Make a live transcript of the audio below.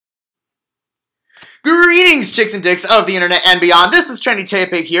Greetings, chicks and dicks of the internet and beyond. This is Trendy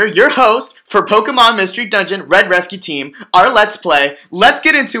Taepig here, your host for Pokemon Mystery Dungeon Red Rescue Team, our Let's Play. Let's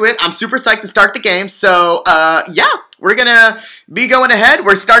get into it. I'm super psyched to start the game. So, yeah, we're gonna be going ahead.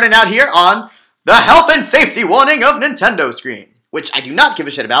 We're starting out here on the health and safety warning of Nintendo screen, which I do not give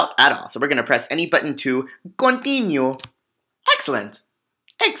a shit about at all. So we're gonna press any button to continue. Excellent.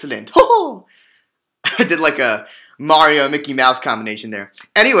 Excellent. Ho-ho! I did like a Mario and Mickey Mouse combination there.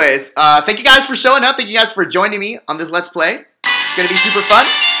 Anyways, thank you guys for showing up. Thank you guys for joining me on this Let's Play. It's gonna be super fun.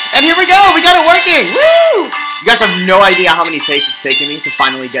 And here we go! We got it working! Woo! You guys have no idea how many takes it's taken me to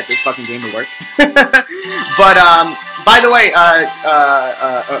finally get this fucking game to work. But, by the way,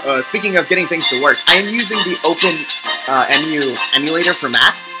 speaking of getting things to work, I am using the OpenEMU emulator for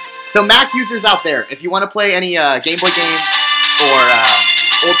Mac. So Mac users out there, if you want to play any Game Boy games or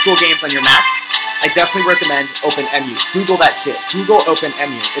old school games on your Mac, I definitely recommend OpenEMU. Google that shit. Google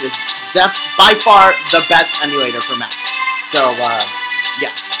OpenEMU. It is by far the best emulator for Mac. So,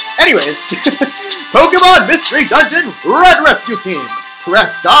 yeah. Anyways, Pokemon Mystery Dungeon Red Rescue Team.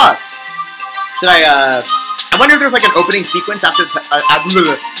 Press start. Should I wonder if there's like an opening sequence after the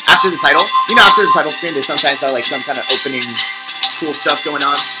title. You know, after the title screen, they sometimes have like some kind of opening cool stuff going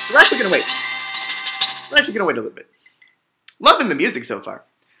on. So we're actually gonna wait. We're actually gonna wait a little bit. Loving the music so far.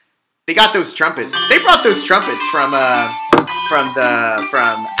 They got those trumpets. They brought those trumpets from Alpha,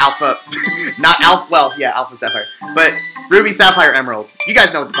 not Alpha. Well, yeah, Alpha Sapphire, but Ruby, Sapphire, Emerald. You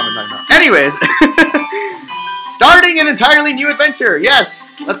guys know what the fuck I'm talking about. Anyways, starting an entirely new adventure.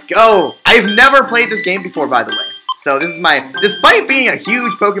 Yes, let's go. I've never played this game before, by the way. So this is despite being a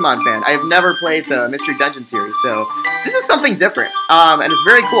huge Pokemon fan, I have never played the Mystery Dungeon series. So this is something different, and it's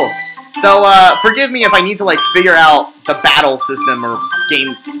very cool. So, forgive me if I need to, like, figure out the battle system or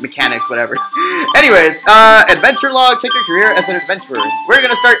game mechanics, whatever. Anyways, adventure log, take your career as an adventurer. We're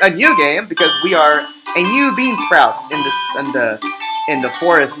gonna start a new game because we are a new bean sprouts in the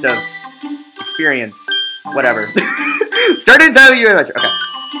forest of experience, whatever. Start an entirely new adventure. Okay.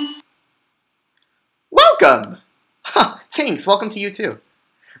 Welcome! Huh, thanks, welcome to you too.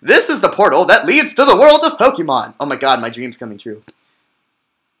 This is the portal that leads to the world of Pokemon. Oh my god, my dream's coming true.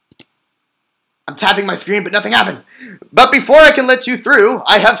 I'm tapping my screen, but nothing happens. But before I can let you through,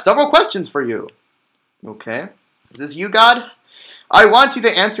 I have several questions for you. Okay. Is this you, God? I want you to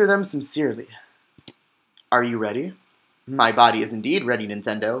answer them sincerely. Are you ready? My body is indeed ready,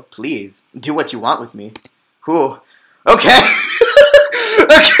 Nintendo. Please, do what you want with me. Whew. Okay.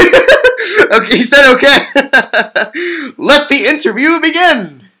 Okay. Okay, he said okay. Let the interview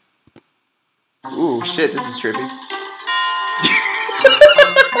begin. Ooh, shit, this is trippy.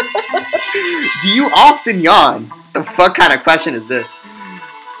 Do you often yawn? The fuck kind of question is this? Do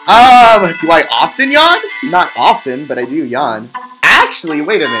I often yawn? Not often, but I do yawn. Actually,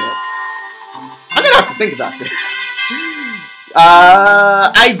 wait a minute. I'm gonna have to think about this.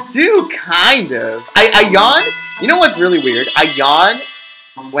 I do kind of. I yawn. You know what's really weird? I yawn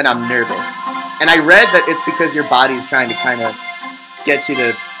when I'm nervous. And I read that it's because your body's trying to kind of get you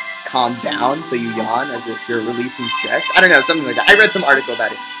to calm down, so you yawn as if you're releasing stress. I don't know, something like that. I read some article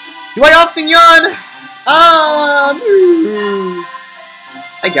about it. Do I often yawn?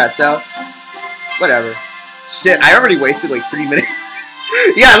 I guess so. Whatever. Shit, I already wasted like 3 minutes.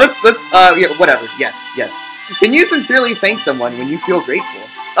 Yeah, yeah, whatever. Yes. Can you sincerely thank someone when you feel grateful?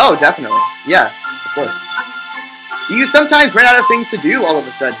 Oh, definitely. Yeah, of course. Do you sometimes run out of things to do all of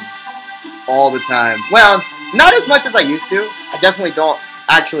a sudden? All the time. Well, not as much as I used to. I definitely don't.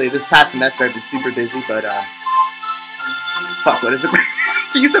 Actually, this past semester I've been super busy, but, fuck, what is it?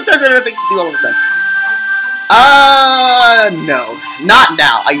 Do you sometimes run out of things to do all of a sudden? No. Not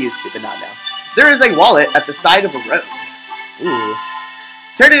now. I used to, but not now. There is a wallet at the side of a road. Ooh.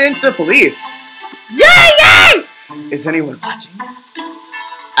 Turn it into the police. Yay, yay! Is anyone watching?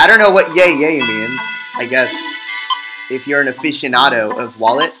 I don't know what yay, yay means. I guess if you're an aficionado of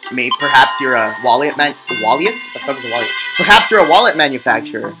wallet, perhaps you're a wallet? What the fuck is a wallet? Perhaps you're a wallet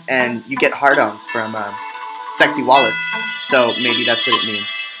manufacturer, and you get hard-ons from, sexy wallets. So maybe that's what it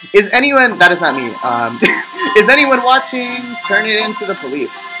means. Is anyone... That is not me. Is anyone watching? Turn it into the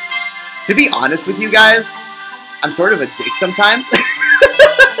police. To be honest with you guys, I'm sort of a dick sometimes.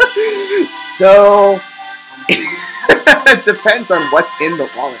 So... it depends on what's in the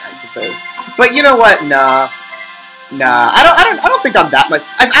wallet, I suppose. But you know what? Nah. I don't think I'm that much...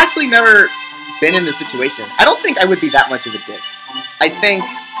 I've actually never been in this situation. I don't think I would be that much of a dick. I think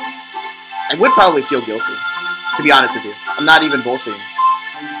I would probably feel guilty. To be honest with you. I'm not even bullshitting.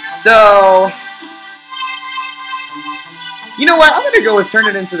 So, you know what? I'm gonna go with turn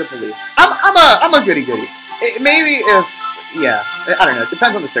it into the police. I'm a goody goody. Maybe if, yeah, I don't know. It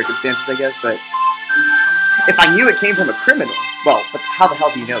depends on the circumstances, I guess, but If I knew it came from a criminal. Well, but how the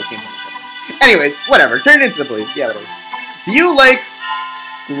hell do you know it came from a criminal? Anyways, whatever. Turn it into the police. Yeah, whatever. Do you like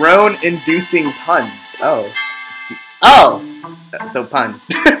groan-inducing puns? Oh. So puns.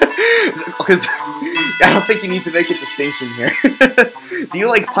 Because I don't think you need to make a distinction here. Do you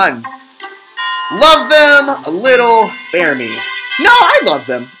like puns? Love them, a little, spare me. No, I love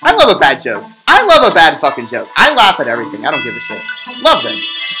them. I love a bad joke. I love a bad fucking joke. I laugh at everything. I don't give a shit. Love them.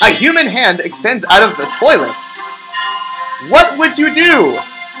 A human hand extends out of the toilet. What would you do?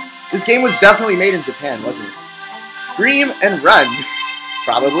 This game was definitely made in Japan, wasn't it? Scream and run.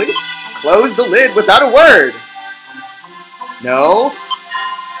 Probably. Close the lid without a word. No.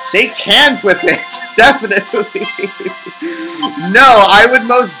 Shake hands with it. Definitely. No, I would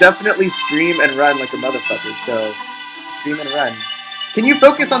most definitely scream and run like a motherfucker, so scream and run. Can you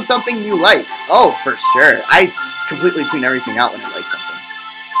focus on something you like? Oh, for sure. I completely tune everything out when I like something.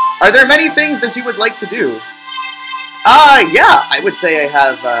 Are there many things that you would like to do? Yeah. I would say I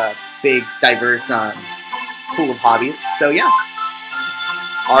have a big, diverse pool of hobbies, so yeah.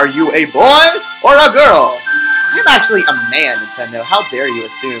 Are you a boy or a girl? I'm actually a man, Nintendo. How dare you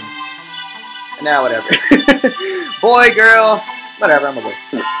assume? Nah, whatever. Boy, girl, whatever, I'm a boy.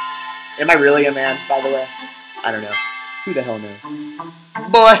 Am I really a man, by the way? I don't know. Who the hell knows?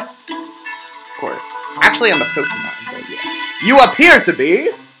 Boy. Of course. Actually, I'm a Pokemon, but yeah. You appear to be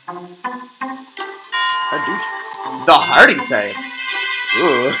a douche. The hardy type.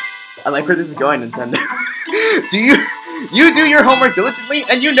 Ooh. I like where this is going, Nintendo. Do you do your homework diligently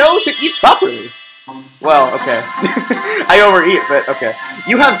and you know to eat properly? Well, okay. I overeat, but okay.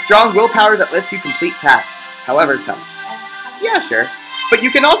 You have strong willpower that lets you complete tasks, however tough. Yeah, sure. But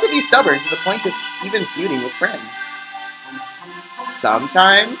you can also be stubborn to the point of even feuding with friends.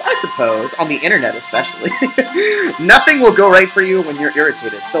 Sometimes, I suppose, on the internet especially. Nothing will go right for you when you're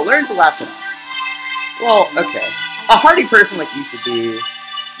irritated, so learn to laugh it off. Well, okay. A hardy person like you should be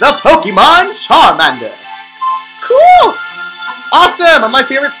the Pokemon Charmander. Cool! Awesome! I'm my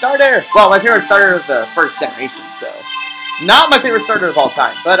favorite starter! Well, my favorite starter of the first generation, so... Not my favorite starter of all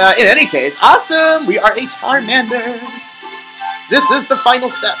time. But in any case, awesome! We are a Charmander! This is the final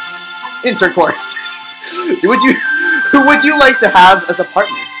step. Intercourse. Who would you like to have as a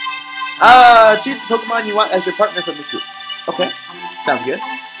partner? Choose the Pokemon you want as your partner from this group. Okay. Sounds good.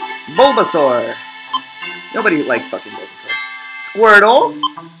 Bulbasaur. Nobody likes fucking Bulbasaur. Squirtle.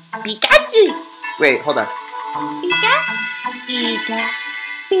 Pikachu! Wait, hold on.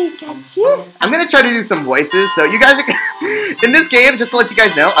 Pikachu. I'm gonna try to do some voices, so you guys are in this game. Just to let you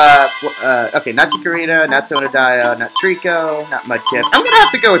guys know, okay, not Chikorita, not Tonadaya, not Trico, not Mudkip. I'm gonna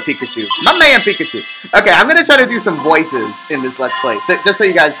have to go with Pikachu, my man Pikachu. Okay, I'm gonna try to do some voices in this Let's Play, so just so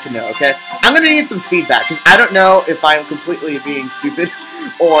you guys can know. Okay, I'm gonna need some feedback because I don't know if I'm completely being stupid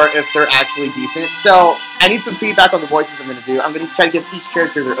or if they're actually decent. So I need some feedback on the voices I'm gonna do. I'm gonna try to give each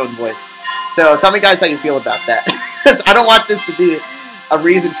character their own voice. So tell me guys how you feel about that. Because I don't want this to be a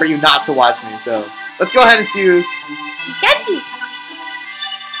reason for you not to watch me. So let's go ahead and choose Pikachu.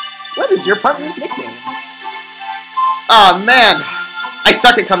 What is your partner's nickname? Oh man, I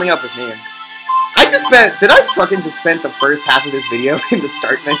suck at coming up with names. Did I fucking just spend the first half of this video in the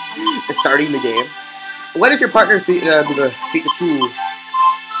starting the game? What is your partner's Pikachu?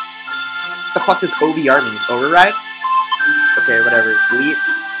 The fuck does OVR mean? Override? Okay, whatever. Delete.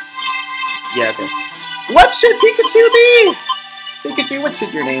 Yeah, okay. What should Pikachu be? Pikachu, what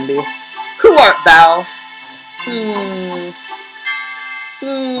should your name be? Who art thou?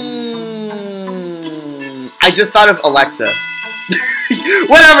 I just thought of Alexa.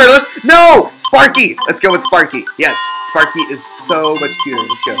 Whatever, no! Sparky! Let's go with Sparky. Yes, Sparky is so much cuter.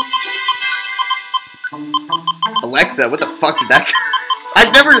 Let's go. Alexa, what the fuck did that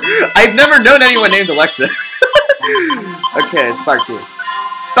I've never known anyone named Alexa. Okay, Sparky.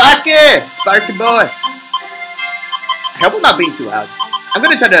 Sparky boy! I hope I'm not being too loud. I'm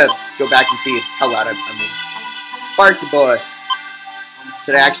gonna try to go back and see how loud I mean. Sparky boy.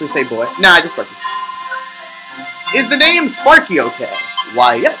 Should I actually say boy? Nah, just Sparky. Is the name Sparky okay?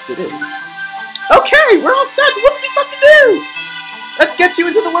 Why, yes, it is. Okay, we're all set. Whoop-de-fucking-do! Let's get you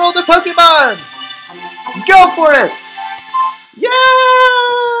into the world of Pokemon! Go for it! Yay!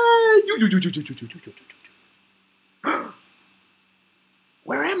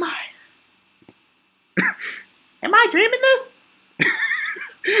 Where am I? Am I dreaming this?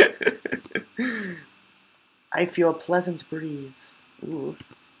 I feel a pleasant breeze. Ooh.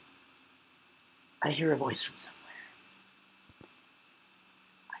 I hear a voice from somewhere.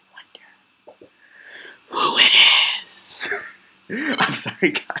 I wonder who it is. I'm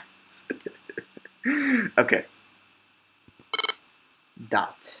sorry, guys. Okay.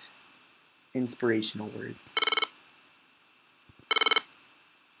 Dot. Inspirational words.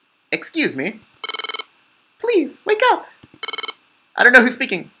 Excuse me. Please, wake up. I don't know who's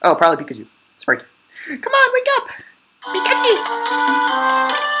speaking. Oh, probably Pikachu. Sparky. Come on, wake up. Pikachu.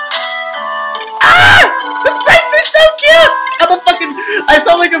 Ah! The sprites are so cute! I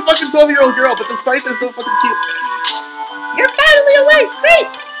sound like a fucking 12-year-old girl, but the sprites are so fucking cute. You're finally awake! Great!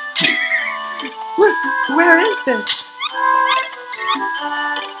 Where is this?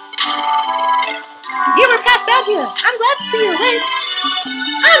 You were passed out here. I'm glad to see you awake.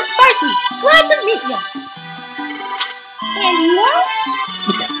 I'm Sparky. Glad to meet you. And you are?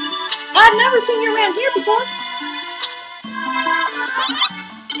 I've never seen you around here before.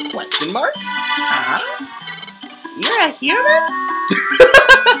 Question mark? You're a human?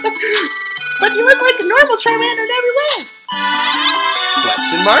 But you look like a normal Charmander in every way.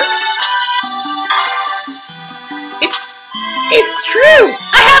 Question mark? It's true!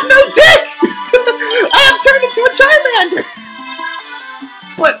 I have no dick! I have turned into a Charmander!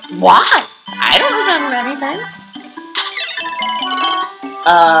 But why? I don't remember anything.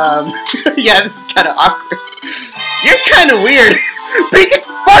 Yeah, this is kind of awkward. You're kind of weird.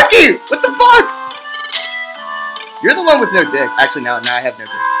 Sparky! What the fuck? You're the one with no dick. Actually, no, I have no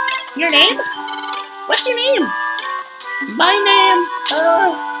dick. Your name? What's your name? My name,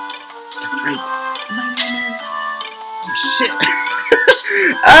 that's right. My name is... Oh, shit.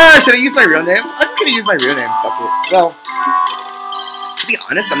 Should I use my real name? I'm just gonna use my real name. Fuck it. Well, to be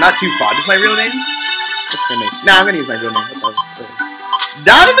honest, I'm not too fond of my real name. What's my name? Nah, I'm gonna use my real name.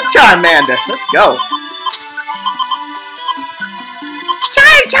 Donnie the Charmander. Let's go.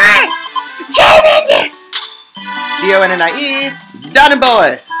 Charmander! D-O-N-N-I-E. Donnie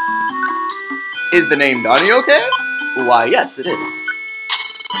boy. Is the name Donnie okay? Why, yes, it is.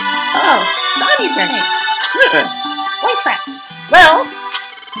 Oh, Donnie's your name. Voice crack. Well,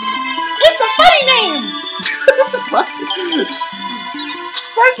 it's a funny name. What the fuck?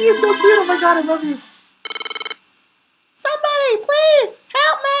 Sparky is so cute. Oh my god, I love you. Somebody, please,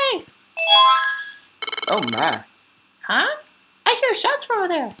 help me. Oh my. Huh? I hear shots from over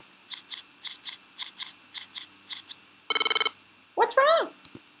there. What's wrong?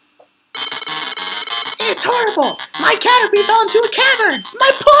 It's horrible! My Caterpie fell into a cavern! My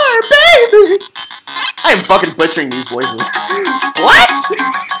poor baby! I am fucking butchering these voices. What?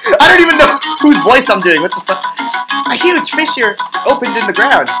 I don't even know whose voice I'm doing. What the fuck? A huge fissure opened in the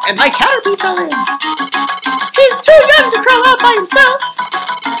ground, and my Caterpie fell in. He's too young to crawl out by himself.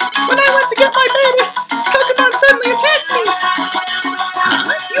 When I went to get my baby, Pokemon suddenly attacked me.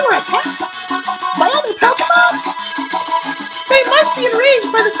 Huh? You were attacked? By other Pokemon? They must be enraged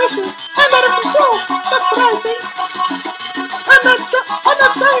by the fissure. I'm out of control. That's what I think. I'm not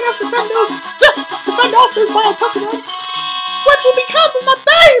strong enough to fend off those wild Pokemon. What will become of my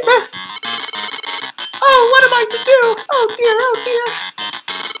baby? Oh, what am I to do? Oh dear, oh dear.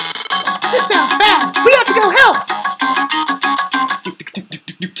 This sounds bad. We have to go help.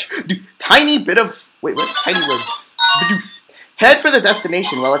 Tiny bit of... Wait, what? Tiny words. Head for the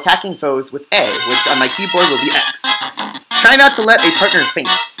destination while attacking foes with A, which on my keyboard will be X. Try not to let a partner faint.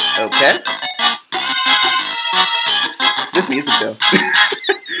 Okay. This music though.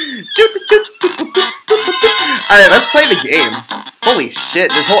 Alright, let's play the game. Holy shit,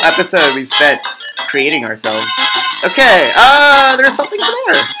 this whole episode we spent creating ourselves. Okay, there's something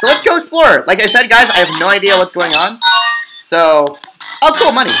over there. So let's go explore. Like I said, guys, I have no idea what's going on. So, oh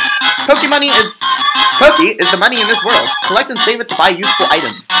cool, money. Poke is the money in this world. Collect and save it to buy useful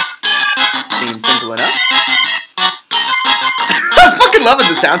items. Seems simple enough. I'm fucking loving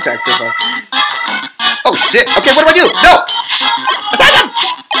the soundtrack so far. Oh shit. Okay, what do I do? No! Attack him!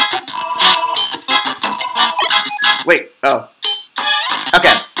 Wait, oh.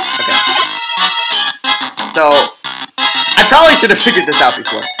 Okay. So, I probably should have figured this out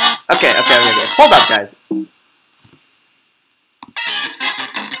before. Okay. Hold up, guys.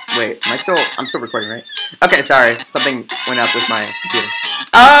 Wait, I'm still recording, right? Okay, sorry. Something went up with my computer.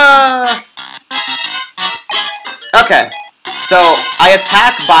 Okay. So, I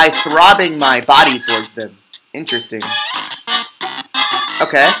attack by throbbing my body towards them. Interesting.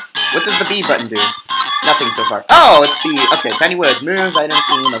 Okay. What does the B button do? Nothing so far. Oh, it's the... Okay, Tiny Woods. Moves, items,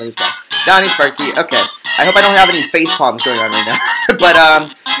 team, others, Donnie, Sparky. Okay. I hope I don't have any face palms going on right now. but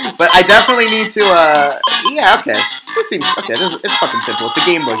I definitely need to, yeah, okay. This seems... Okay, it's fucking simple. It's a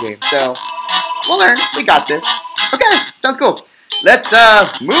Game Boy game, so... We'll learn. We got this. Okay, sounds cool. Let's,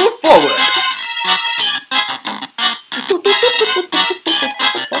 move forward.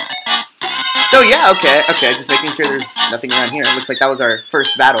 So yeah, okay, just making sure there's nothing around here. It looks like that was our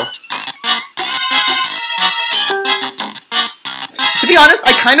first battle. To be honest,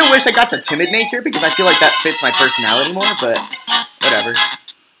 I kind of wish I got the timid nature because I feel like that fits my personality more, but whatever.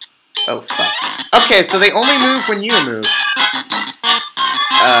 Oh, fuck. Okay, so they only move when you move.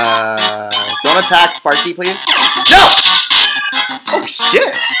 Don't attack Sparky, please. No! Oh,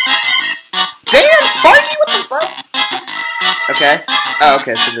 shit! Damn, Sparky, what the fuck? Okay. Oh,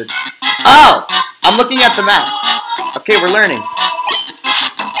 okay, so the... Oh! I'm looking at the map. Okay, we're learning.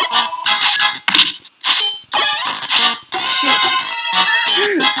 Shit.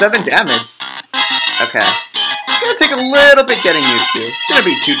 7 damage. Okay. It's gonna take a little bit getting used to. It's gonna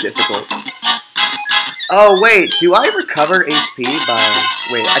be too difficult. Oh, wait. Do I recover HP by...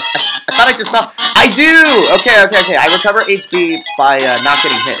 Wait, I thought I just saw... I do! Okay. I recover HP by not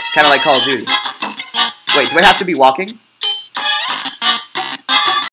getting hit. Kind of like Call of Duty. Wait, do I have to be walking?